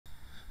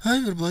Hi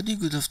everybody,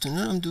 good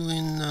afternoon. I'm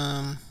doing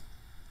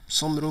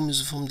some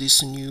rooms from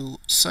this new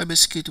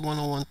Cybersecurity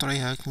 101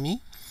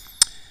 TryHackMe.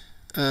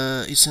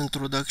 It's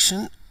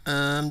introduction.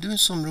 I'm doing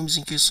some rooms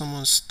in case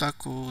someone's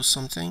stuck or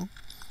something.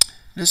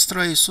 Let's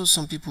try. I saw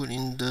some people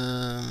in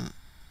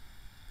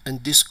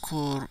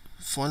Discord.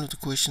 For one of the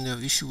questions, they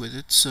have issue with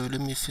it. So let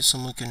me see if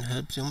someone can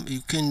help them.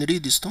 You can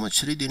read. There's too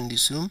much reading in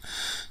this room.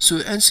 So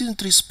incident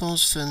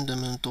response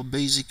fundamental.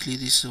 Basically,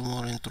 this is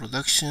more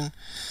introduction.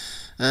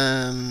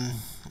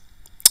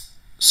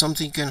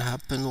 Something can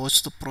happen, what's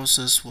the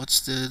process,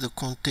 what's the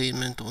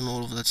containment on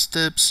all of that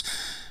steps.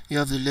 You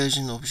have the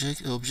legend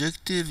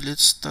objective.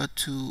 Let's start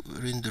to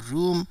in the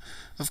room.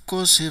 Of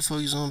course, here for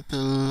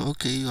example,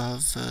 okay, you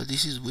have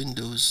this is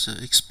Windows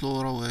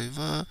Explorer,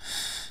 whatever.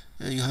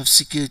 You have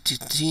security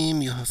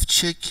team, you have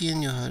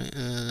check-in, you have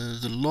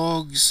the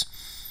logs.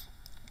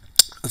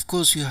 Of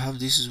course, you have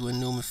this is when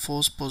no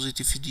false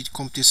positive. You did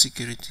computer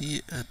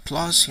security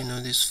plus, you know,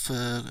 this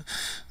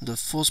the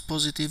false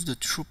positive, the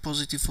true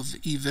positive of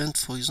the event.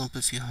 For example,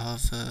 if you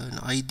have an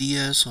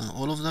IDS on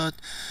all of that,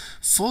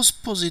 false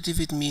positive,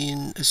 it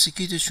means a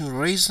security should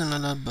raise an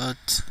alert,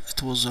 but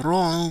it was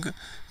wrong.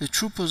 The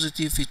true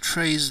positive, it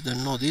traced the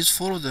node. These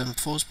four of them,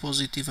 false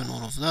positive and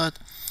all of that.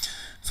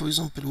 For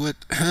example, what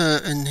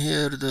in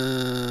here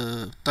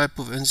the type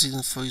of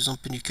incident, for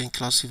example, you can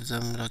classify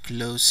them like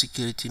low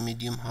security,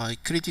 medium, high,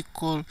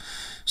 critical.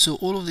 So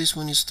all of this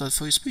when you start,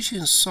 for especially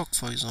in SOC,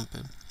 for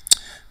example,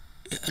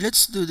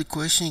 let's do the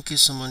question in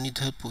case someone need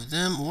help with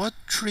them. What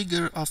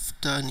trigger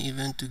after an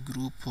event, a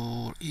group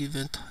or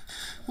event?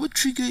 What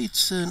trigger?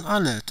 It's an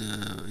alert.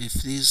 If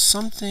there's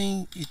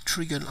something, it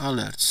trigger an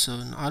alert. So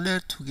an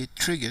alert will get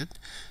triggered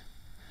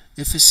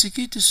if a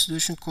security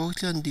solution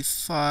correctly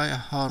identify a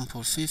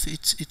harmful. If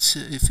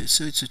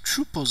it's a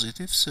true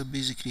positive, so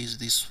basically is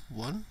this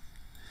one.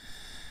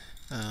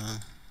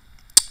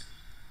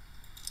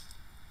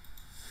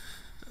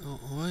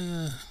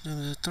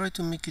 Try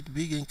to make it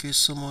big in case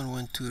someone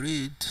want to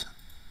read,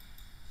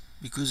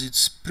 because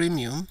it's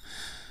premium.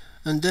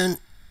 And then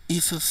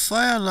if a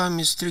fire alarm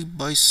is triggered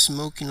by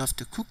smoking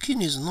after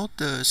cooking, is not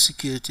a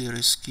security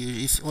risk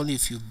if only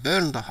if you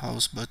burn the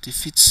house. But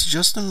if it's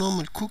just a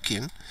normal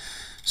cooking,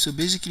 so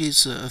basically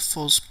it's a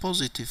false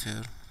positive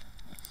here.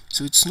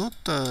 So it's not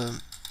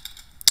a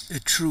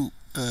true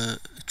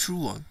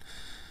one,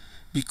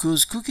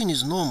 because cooking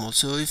is normal.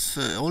 So if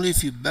only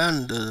if you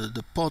ban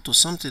the pot or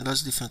something,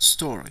 that's a different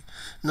story.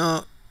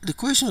 Now the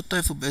question of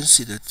type of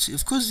incident,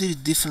 of course there is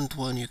different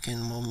one you can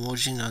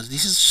homogenize.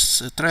 This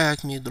is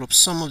TryHackMe drops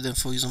some of them.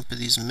 For example,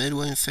 this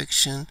malware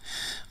infection,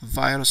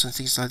 virus and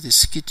things like this,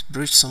 skit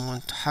breach,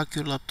 someone hack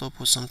your laptop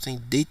or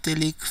something, data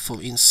leak from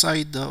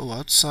inside or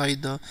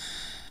outside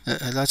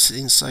that's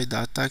inside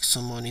the attack,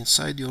 someone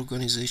inside the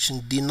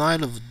organization,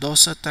 denial of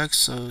DOS attacks.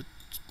 So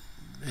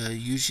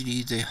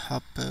usually they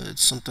happen,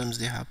 sometimes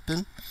they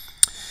happen.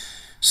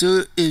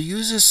 So a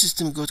user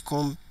system got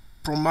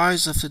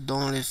compromised after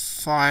downloading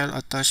file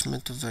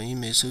attachment of an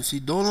email. So if you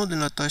download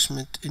an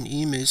attachment in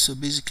email, so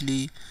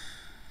basically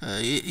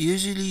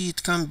usually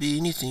it can be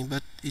anything,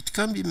 but it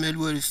can be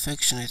malware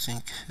infection. I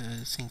think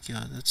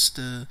yeah, that's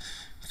the,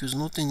 because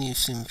not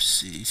anything.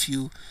 If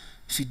you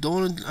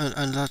download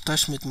an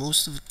attachment,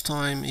 most of the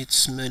time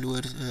it's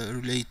malware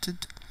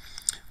related.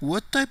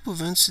 What type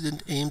of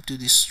incident aim to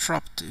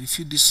disrupt? If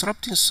you're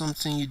disrupting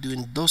something, you're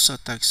doing DOS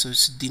attack, so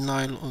it's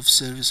denial of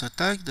service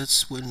attack.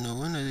 That's well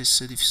known. As I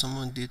said, if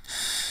someone did,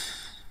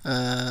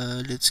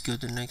 let's go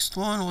to the next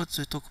one. What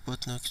I talk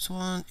about next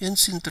one?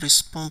 Incident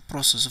response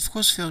process. Of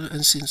course, if you have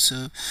incident,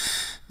 so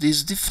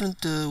there's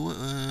different.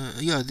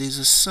 Yeah, there's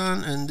a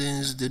SAL and then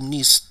there's the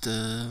NIST.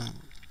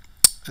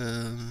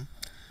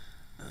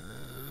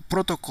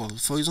 Protocol.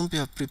 For example,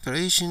 you have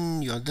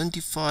preparation, you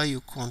identify,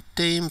 you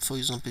contain. For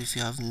example, if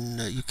you have,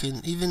 you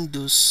can even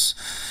do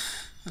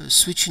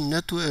switching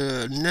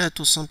network, net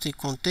or something,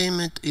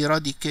 containment,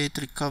 eradicate,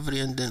 recovery,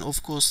 and then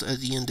of course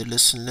at the end the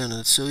lesson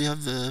learned. So you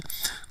have a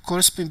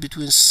corresponding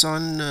between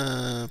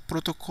SAL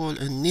protocol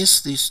and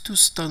NIST. These two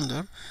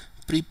standard.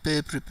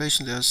 Prepare,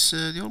 preparation,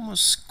 they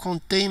almost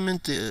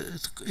containment,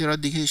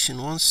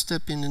 eradication, one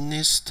step in the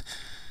NIST,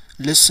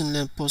 lesson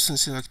learned,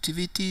 post-incident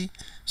activity.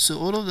 So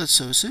all of that.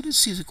 So let's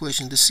see the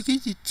question. The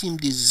security team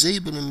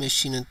disable a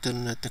machine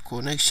internet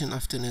connection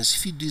after this.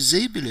 If you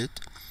disable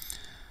it,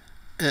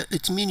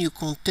 it means you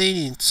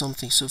containing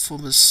something. So for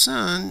the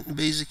SAN,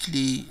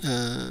 basically,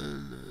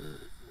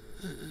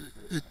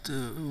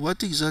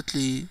 what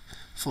exactly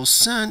for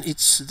SAN?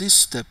 It's this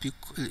step.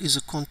 Is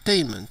a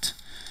containment.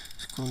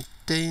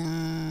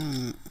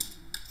 Containment.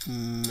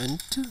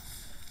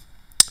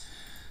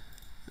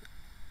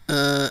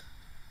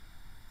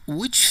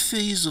 Which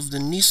phase of the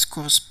NIST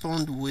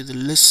correspond with the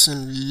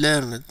lesson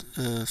learned?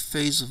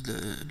 Phase of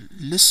the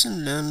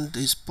lesson learned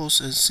is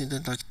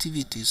post-incident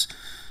activities.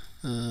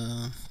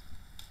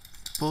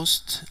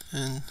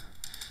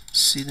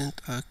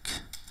 Post-incident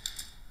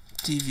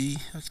activity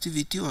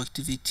or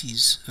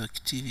activities.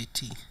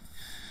 Activity.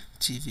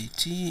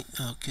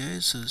 Okay,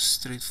 so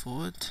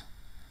straightforward.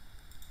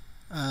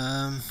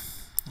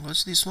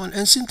 What's this one?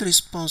 Incident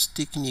response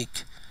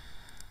technique.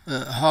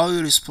 how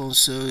you respond.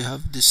 So you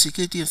have the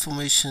security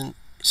information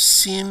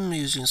SIM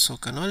using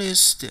SOC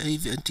analysis, the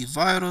AV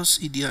antivirus,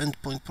 EDR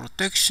endpoint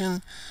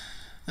protection.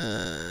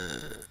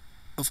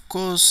 Of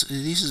course,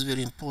 this is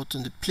very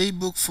important. The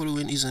playbook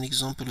following is an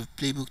example of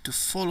playbook to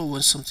follow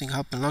when something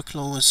happens. Like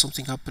when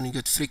something happens, you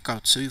get freaked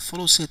out. So you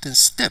follow certain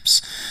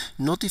steps: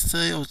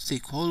 notify or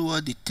take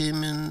hold,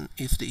 determine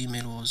if the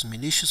email was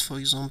malicious, for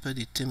example,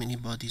 determine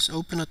anybody's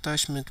open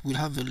attachment. We'll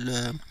have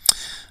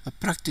a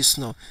practice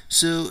now.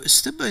 So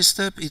step by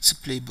step, it's a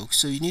playbook.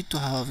 So you need to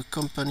have a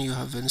company, you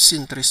have an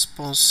incident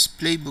response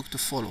playbook to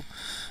follow.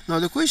 Now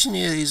the question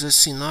here is a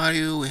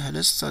scenario.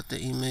 Let's start the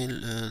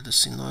email. The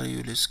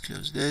scenario. Let's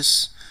close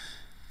this.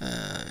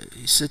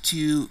 Is that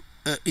you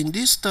in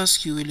this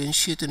task you will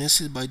initiate an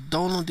incident by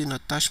downloading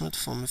attachment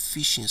from a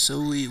phishing. So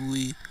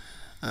we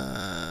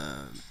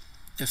a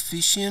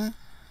phishing,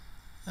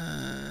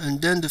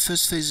 and then the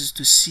first phase is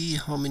to see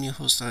how many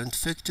hosts are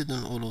infected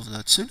and all of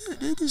that. So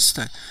let us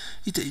start.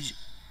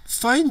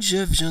 Find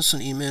Jeff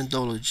Johnson email and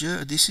download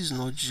Jeff. This is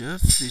not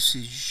Jeff. This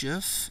is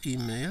Jeff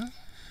email.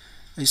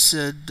 I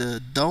said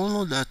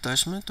download the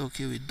attachment.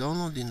 Okay, we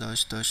download the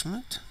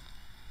attachment.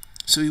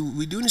 So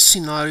we're doing a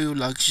scenario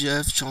like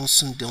Jeff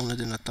Johnson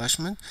download an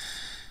attachment.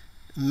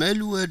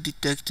 Malware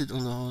detected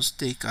on the host,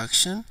 take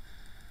action,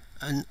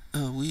 and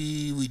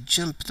we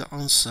jump the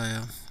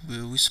answer.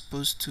 We're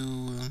supposed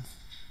to.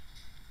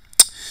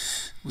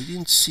 We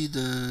didn't see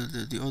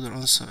the other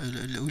answer.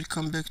 We'll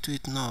come back to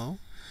it now.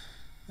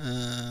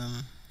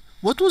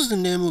 What was the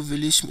name of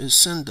the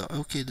sender?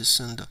 Okay, the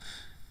sender.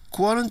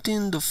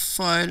 Quarantine the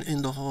file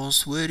in the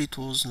host where it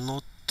was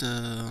not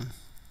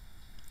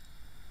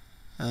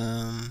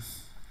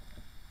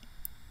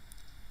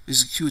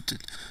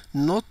executed.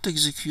 Not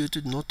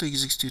executed, not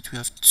executed. We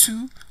have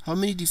two. How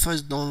many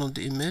devices download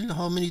the email?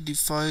 How many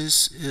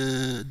devices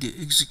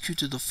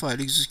executed the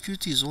file?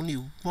 Execute is only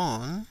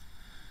one.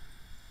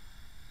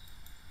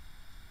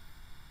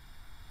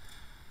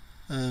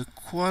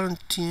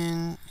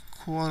 Quarantine.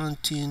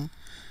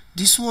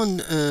 This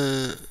one,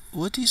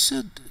 what he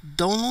said,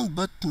 download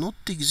but not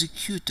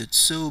executed.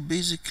 So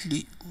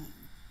basically,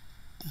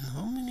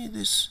 how many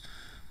this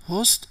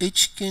host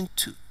HK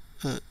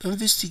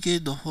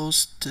investigate the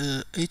host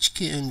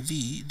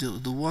HKNV,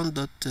 the one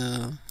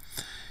that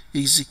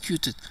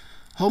executed.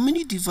 How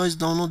many devices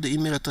download the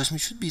email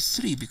attachment? Should be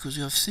 3 because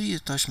you have 3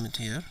 attachment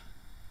here.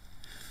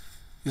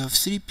 You have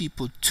 3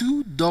 people.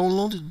 2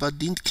 downloaded but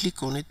didn't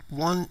click on it.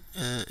 1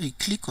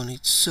 click on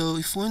it. So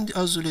if we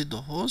isolate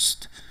the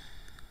host,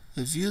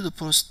 view the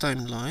post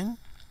timeline.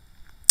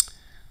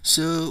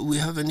 So we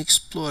have an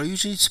explorer.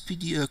 Usually it's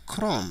PDF, a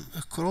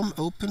Chrome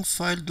open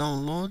file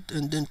download,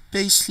 and then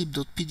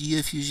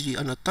payslip.pdf, usually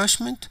an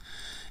attachment.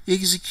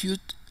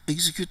 Execute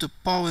a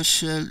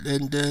PowerShell,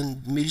 and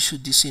then malicious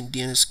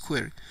DNS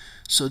query.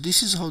 So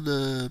this is how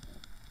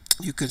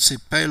you can say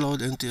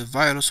payload,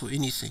 antivirus, or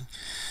anything.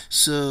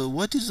 So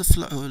what is the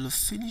flag? We'll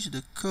finish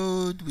the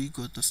code. We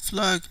got the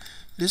flag.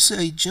 Let's say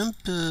I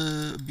jump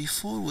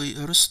before we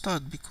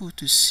restart because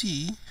to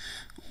see.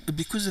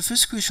 Because the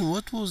first question,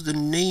 what was the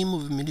name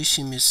of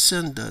malicious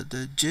sender?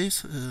 The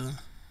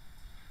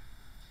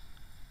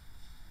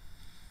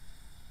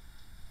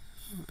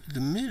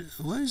mail.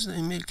 Where is the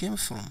email came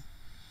from?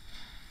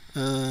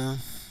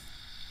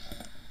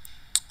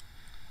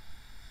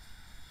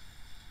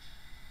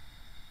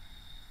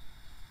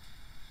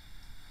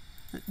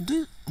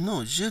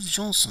 No, Jeff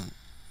Johnson.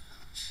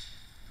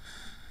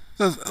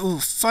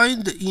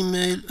 Find the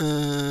email.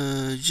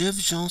 Jeff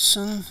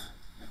Johnson.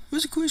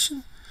 What's the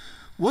question?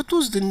 What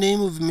was the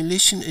name of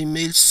malicious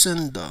email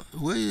sender?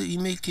 Where the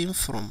email came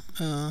from?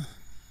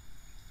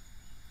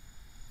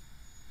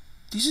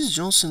 This is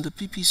Johnson, the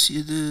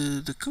PPC,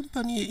 the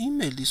company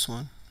emailed this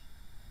one.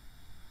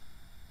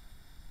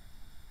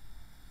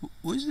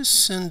 Where is the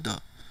sender?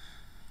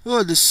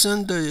 Oh, the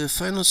sender,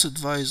 finance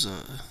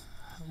advisor.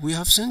 We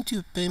have sent you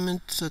a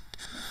payment that.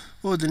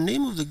 Oh, the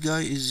name of the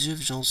guy is Jeff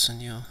Johnson.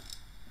 Yeah.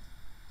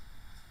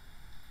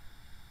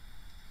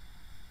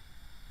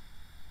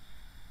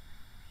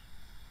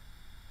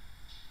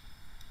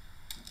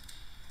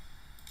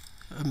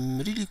 I'm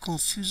really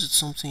confused at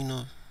something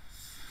now.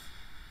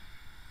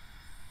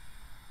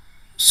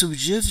 So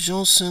Jeff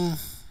Johnson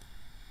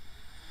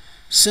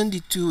send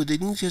it to. They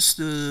didn't guess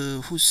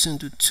who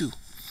sent it to.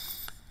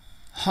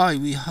 Hi,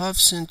 we have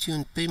sent you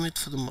in payment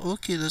for them.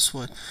 Okay, that's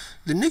what.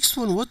 The next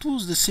one, what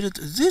was the threat?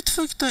 That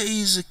factor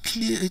is a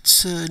clear.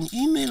 It's an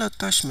email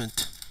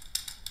attachment.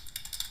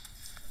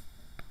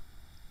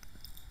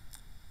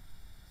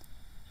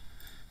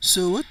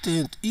 So what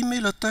the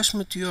email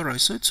attachment to URI?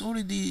 So it's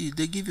already,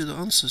 they give you the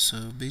answer.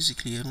 So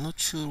basically, I'm not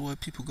sure why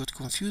people got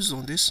confused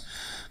on this,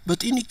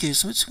 but in any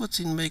case, let's see what's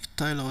in make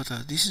Tyler.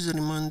 This is a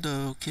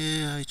reminder.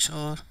 Okay,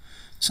 HR.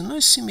 It's a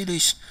nice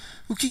simulation.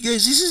 Okay,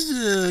 guys, this is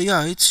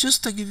the it's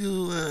just to give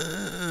you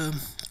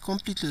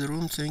completely the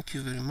room. Thank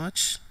you very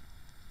much.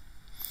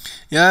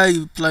 Yeah,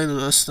 you applied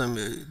last time.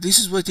 This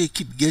is what they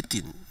keep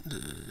getting.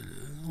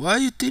 Why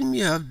you tell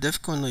me I have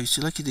DEFCON now? It's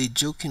like they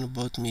joking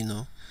about me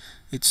now.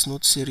 It's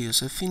not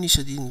serious. I finished.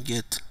 I didn't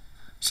get.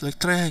 It's like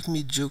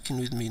TryHackMe joking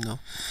with me now.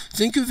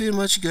 Thank you very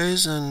much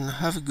guys and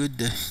have a good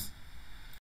day.